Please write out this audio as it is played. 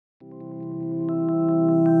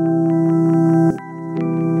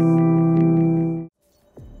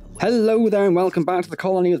Hello there and welcome back to the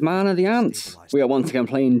colony of man and the Antz. We are once again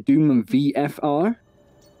playing DOOM VFR.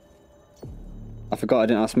 I forgot I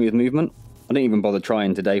didn't ask smooth movement. I didn't even bother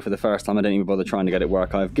trying today for the first time. I didn't even bother trying to get it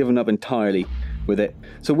work. I've given up entirely with it.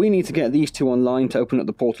 So we need to get these two online to open up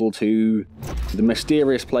the portal to the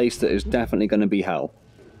mysterious place that is definitely going to be hell.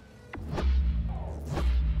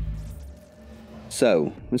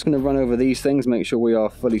 So, I'm just going to run over these things, make sure we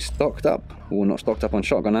are fully stocked up. Or not stocked up on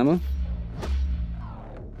shotgun ammo.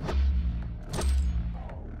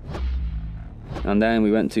 And then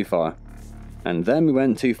we went too far. And then we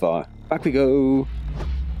went too far. Back we go.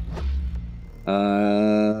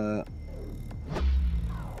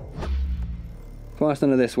 Why is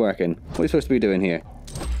none of this working? What are you supposed to be doing here?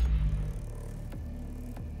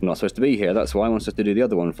 I'm not supposed to be here, that's why I want us to do the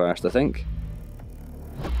other one first, I think.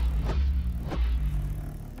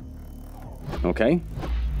 Okay.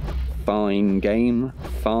 Fine game.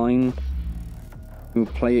 Fine. We'll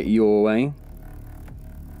play it your way.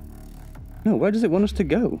 No, where does it want us to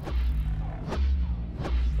go?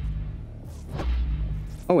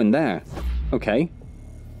 Oh, in there. Okay.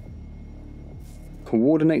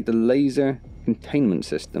 Coordinate the laser containment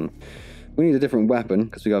system. We need a different weapon,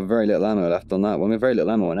 because we got very little ammo left on that one. We have very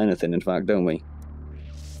little ammo on anything, in fact, don't we?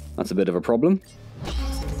 That's a bit of a problem.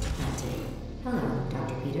 Hello,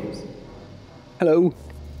 Dr. Peters. Hello.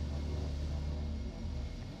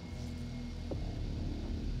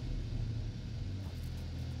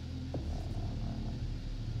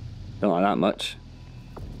 Don't like that much.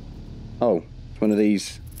 Oh, it's one of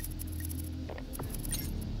these.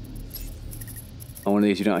 Oh, one of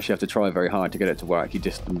these you don't actually have to try very hard to get it to work. You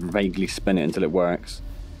just vaguely spin it until it works.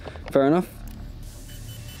 Fair enough.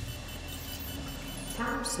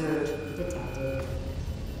 Top surge detected.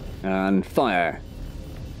 And fire.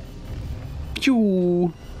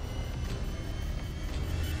 Choo.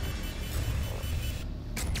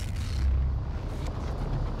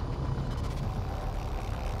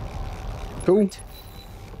 Cool. Now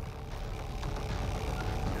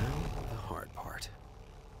the hard part.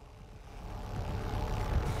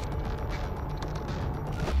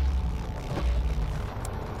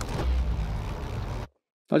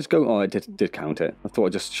 I just go. Oh, I did count it. I thought I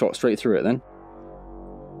just shot straight through it then.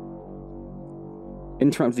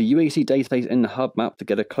 Interrupt the UAC database in the hub map to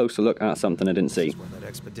get a closer look at something I didn't see. That's where that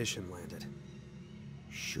expedition landed.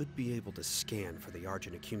 Should be able to scan for the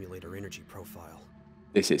Argent accumulator energy profile.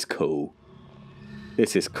 This is cool.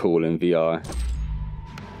 This is cool in VR.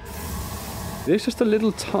 There's just a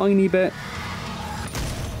little tiny bit.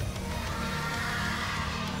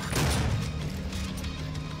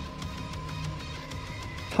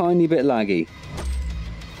 Tiny bit laggy.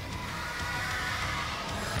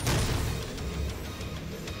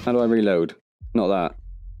 How do I reload? Not that.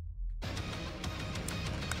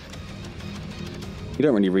 You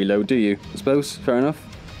don't really reload, do you? I suppose. Fair enough.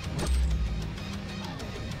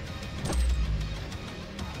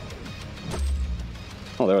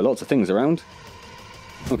 Oh, there are lots of things around.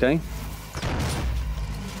 Okay.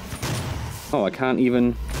 Oh, I can't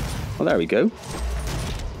even... Oh, there we go.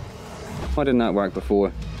 Why didn't that work before?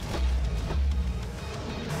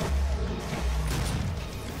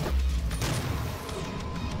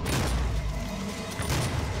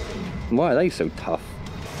 Why are they so tough?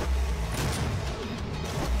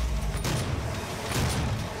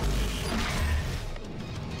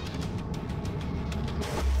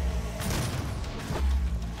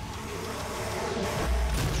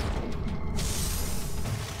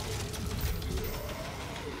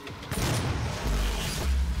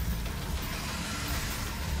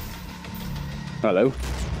 Hello.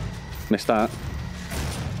 Missed that.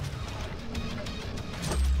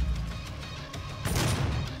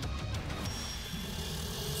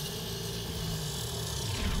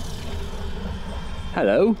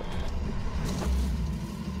 Hello.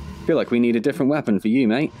 Feel like we need a different weapon for you,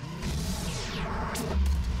 mate.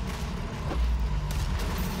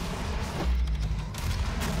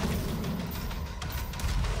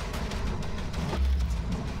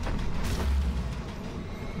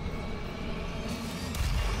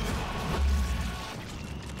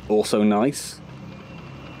 Also nice.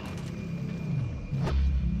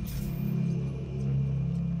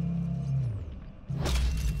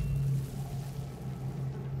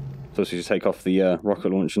 So she just take off the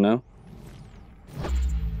rocket launcher now.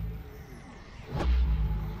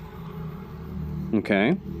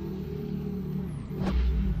 Okay.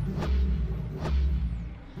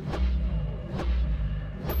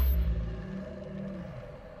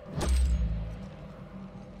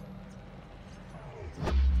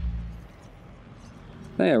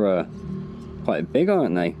 They're quite big,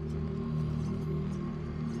 aren't they?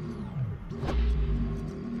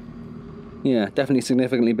 Yeah, definitely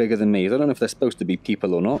significantly bigger than me. I don't know if they're supposed to be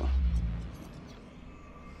people or not.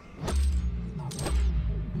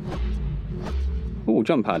 Ooh,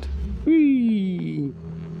 jump pad. Whee!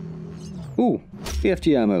 Ooh,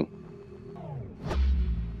 BFG ammo.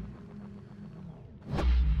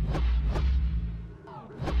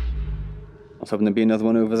 I was hoping there'd be another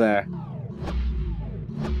one over there.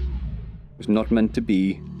 It's not meant to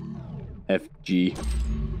be. FG.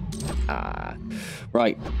 Ah.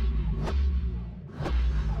 Right.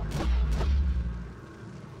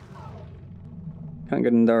 Can't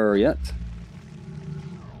get in there yet.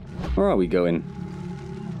 Where are we going?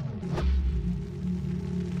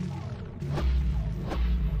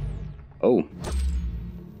 Oh.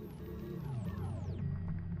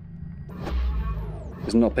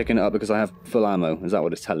 It's not picking it up because I have full ammo. Is that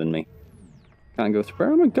what it's telling me? Can't go through.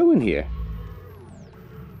 Where am I going here?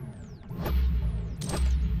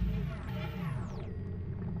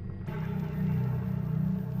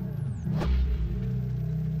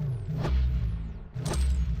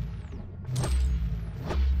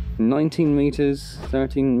 $19 meters,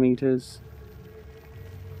 13 meters.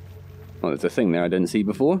 Oh, there's a thing there I didn't see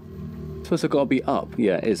before. So it's got to be up.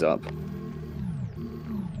 Yeah, it is up.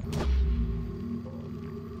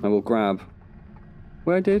 I will grab.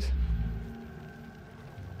 Where did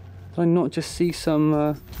I not just see some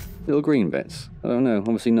little green bits? I don't know.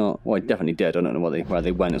 Obviously not. Well, I definitely did. I don't know where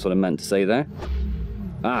they went. That's what I meant to say there.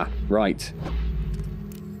 Ah, right.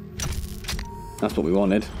 That's what we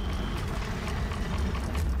wanted.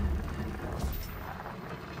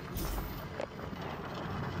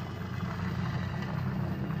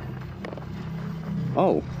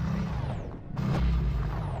 Oh.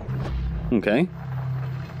 Okay.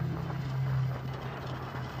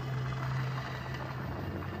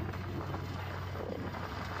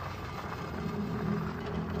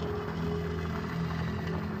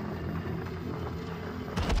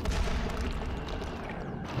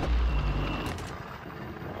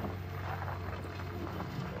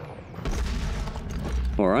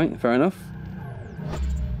 All right, fair enough.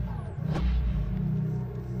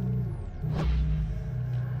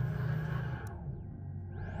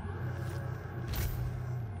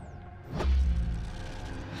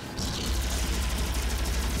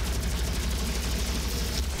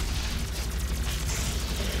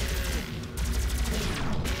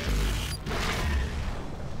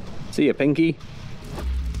 See ya, Pinky.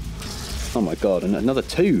 Oh my god, and another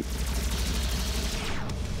two.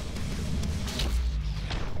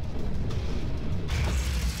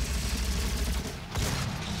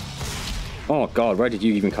 Oh god, where did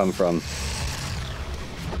you even come from?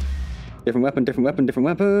 Different weapon, different weapon, different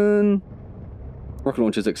weapon. Rocket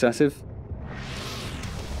launcher's excessive.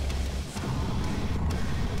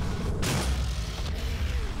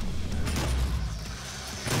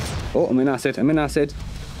 Oh, I'm in acid, I'm in acid.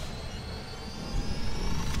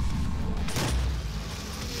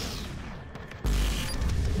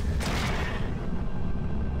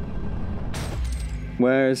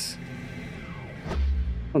 Where's...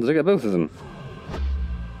 Oh, did I get both of them?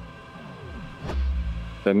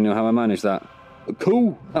 Don't even know how I managed that.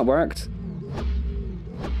 Cool, that worked.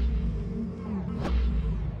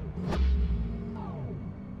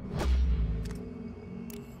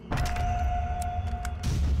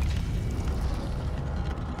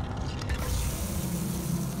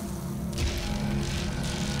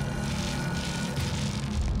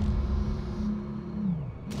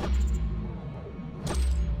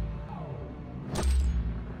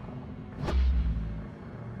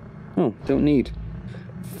 Oh, don't need.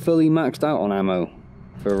 Fully maxed out on ammo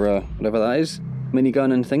for whatever that is.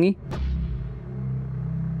 Minigun and thingy.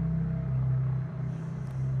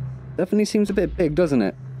 Definitely seems a bit big, doesn't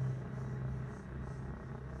it?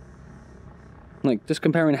 Like, just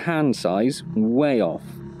comparing hand size, way off.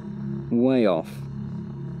 Way off.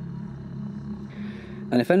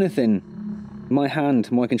 And if anything, my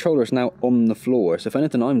controller is now on the floor, so if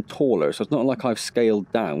anything, I'm taller, so it's not like I've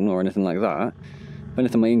scaled down or anything like that. If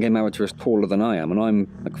anything, my in-game avatar is taller than I am, and I'm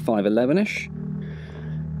like 5'11"-ish.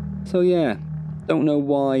 So yeah, don't know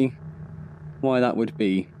why that would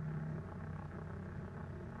be.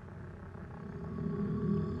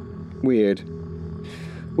 Weird.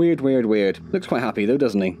 Weird, weird, weird. Looks quite happy though,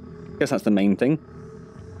 doesn't he? Guess that's the main thing.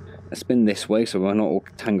 Let's spin this way so we're not all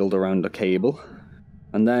tangled around a cable.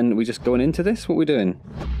 And then we just going into this? What are we doing?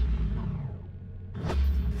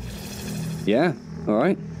 Yeah,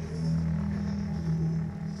 alright.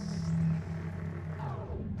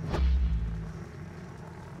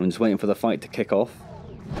 I'm just waiting for the fight to kick off.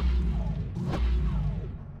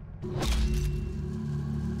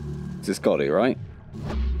 This got it, right?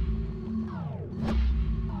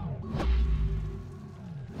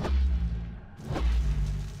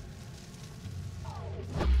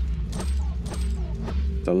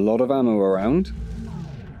 lot of ammo around.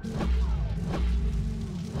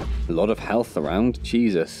 A lot of health around.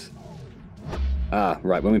 Jesus. Ah,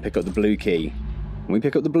 right, when we pick up the blue key. When we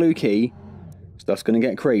pick up the blue key, stuff's going to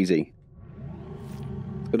get crazy.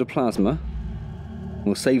 Let's go to plasma.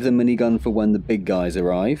 We'll save the minigun for when the big guys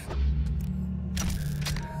arrive.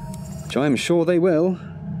 Which I am sure they will.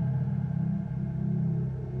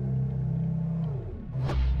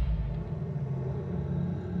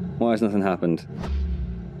 Why has nothing happened?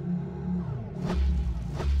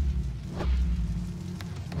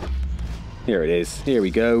 Here it is. Here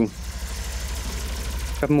we go.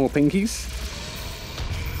 Couple more pinkies.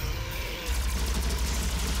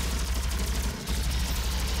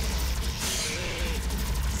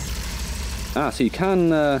 Ah, so you can,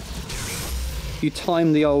 you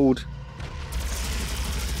time the old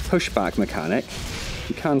pushback mechanic,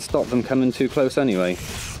 you can stop them coming too close anyway.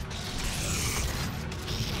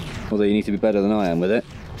 Although you need to be better than I am with it.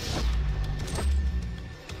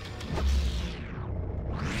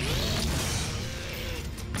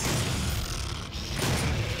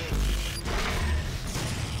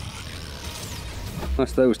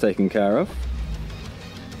 That's those taken care of.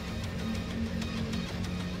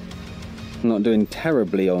 Not doing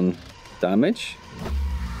terribly on damage.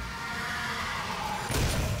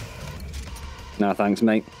 Nah, thanks,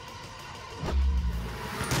 mate.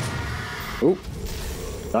 Oh,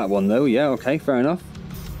 that one though. Yeah, okay, fair enough.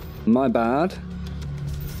 My bad.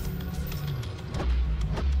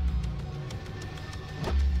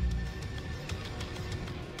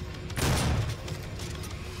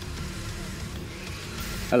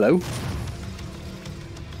 Hello.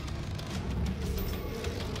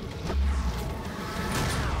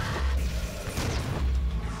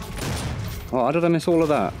 Oh, how did I miss all of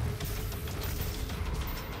that?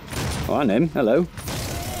 Oh, and him. Hello.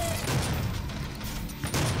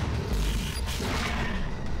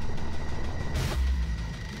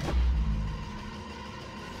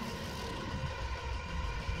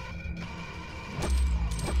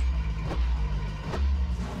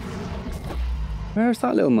 Where's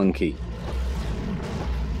that little monkey?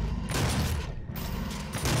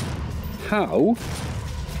 How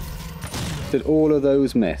did all of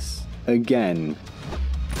those miss? Again.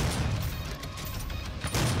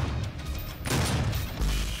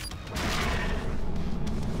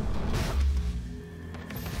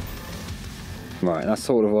 Right, that's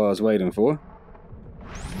sort of what I was waiting for.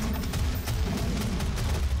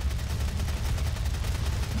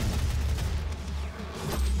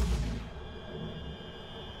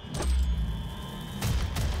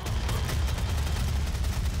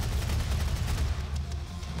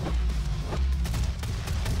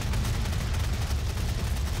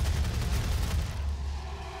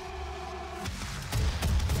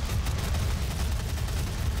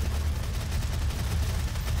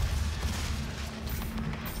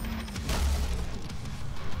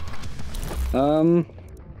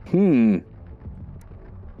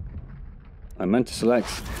 I meant to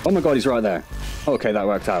select... Oh my god, he's right there. Okay, that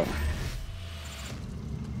worked out.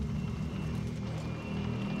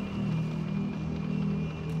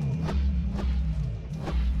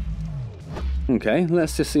 Okay,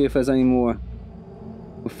 let's just see if there's any more.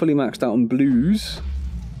 We're fully maxed out on blues.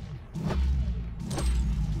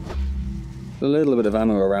 A little bit of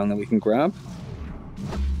ammo around that we can grab.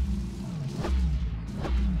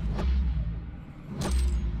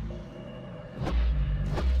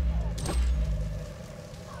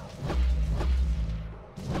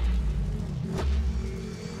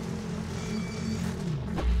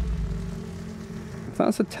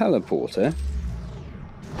 That's a teleporter.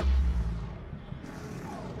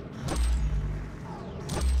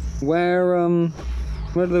 Where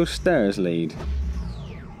do those stairs lead?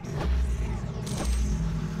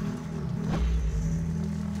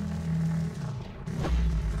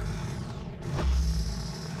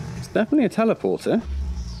 It's definitely a teleporter.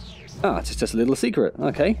 Ah, it's just a little secret.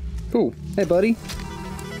 Okay, cool. Hey, buddy.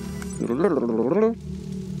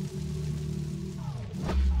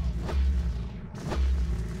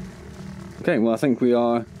 Okay, well, I think we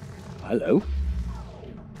are... Hello?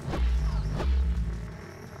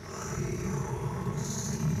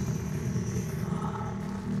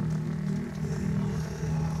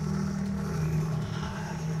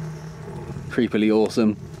 Creepily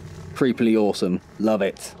awesome. Creepily awesome. Love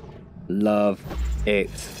it. Love it.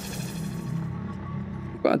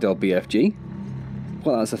 Got a dog BFG.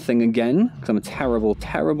 Well, that's a thing again, because I'm a terrible,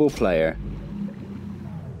 terrible player.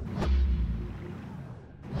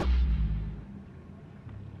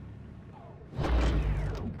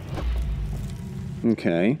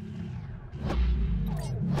 Okay.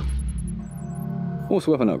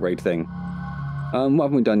 Also weapon upgrade thing. What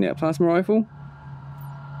haven't we done yet? Plasma rifle?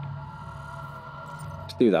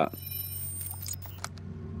 Let's do that.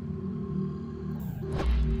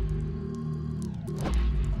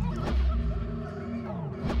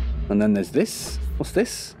 And then there's this. What's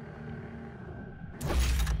this?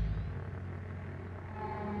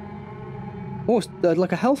 Oh, it's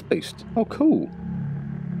like a health boost. Oh, cool.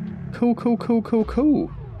 Cool, cool, cool, cool,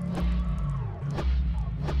 cool.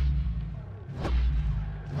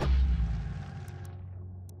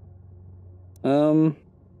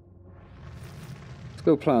 Let's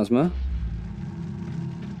go plasma.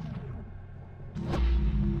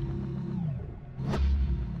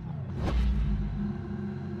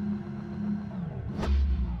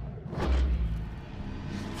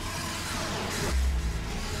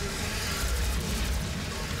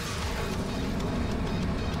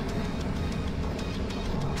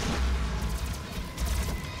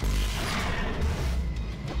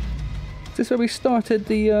 Is this where we started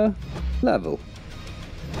the level?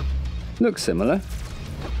 Looks similar.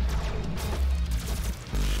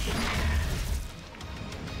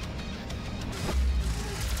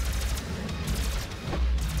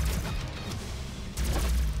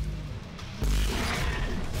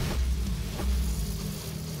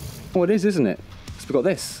 Oh, it is, isn't it? So we've got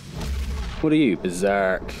this. What are you?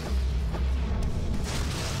 Berserk.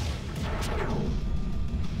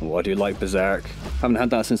 Oh, I do like Berserk. Haven't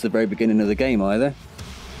had that since the very beginning of the game either.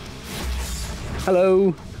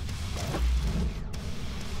 Hello.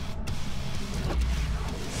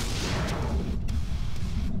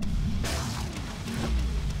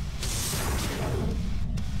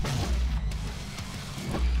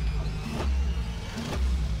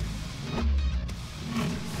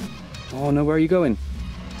 Oh no, where are you going?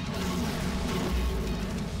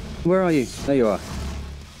 Where are you? There you are.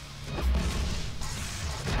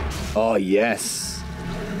 Oh yes.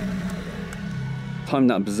 Timed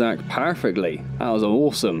that Berserk perfectly. That was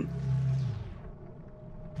awesome.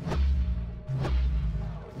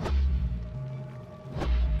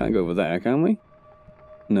 Can't go over there, can we?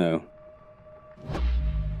 No.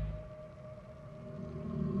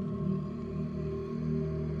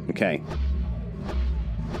 Okay.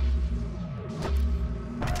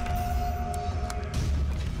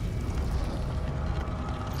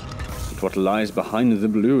 What lies behind the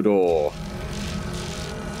blue door?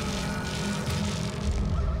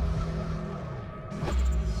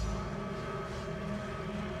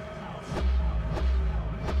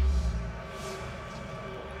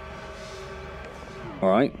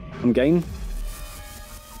 Alright, I'm game.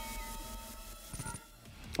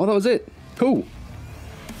 Oh, that was it. Cool.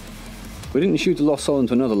 We didn't shoot a lost soul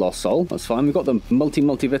into another lost soul. That's fine. We've got the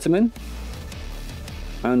multivitamin.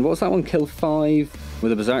 And what's that one? Kill 5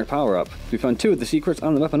 with a Berserk power-up. We found 2 of the secrets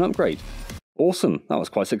and the weapon upgrade. Awesome. That was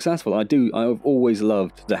quite successful. I've always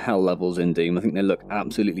loved the hell levels in Doom. I think they look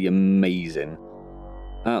absolutely amazing.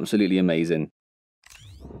 Absolutely amazing.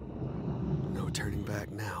 No turning back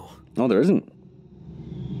now. Oh, there isn't.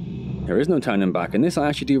 There is no turning back. And this I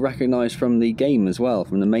actually do recognise from the game as well,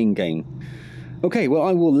 from the main game. Okay, well,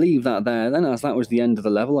 I will leave that there then, as that was the end of the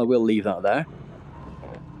level. I will leave that there.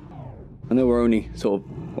 I know we're only sort of,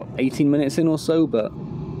 what, 18 minutes in or so, but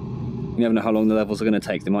you never know how long the levels are going to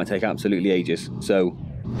take. They might take absolutely ages. So,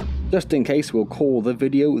 just in case, we'll call the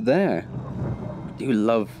video there. I do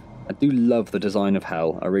love the design of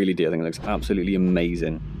Hell. I really do. I think it looks absolutely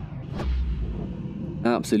amazing.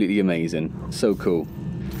 Absolutely amazing. So cool.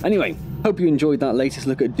 Anyway, hope you enjoyed that latest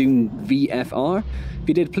look at Doom VFR. If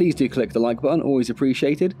you did, please do click the like button, always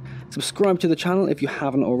appreciated. Subscribe to the channel if you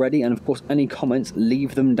haven't already, and of course any comments,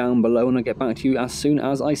 leave them down below and I'll get back to you as soon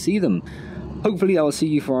as I see them. Hopefully I will see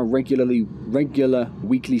you for our regular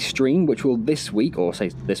weekly stream, which will next week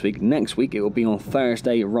it will be on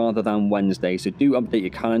Thursday rather than Wednesday, so do update your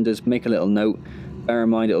calendars, make a little note. Bear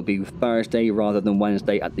in mind it'll be Thursday rather than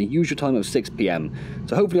Wednesday at the usual time of 6 PM.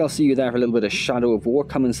 So hopefully I'll see you there for a little bit of Shadow of War.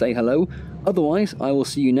 Come and say hello. Otherwise, I will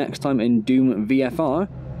see you next time in Doom VFR,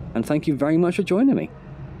 and thank you very much for joining me.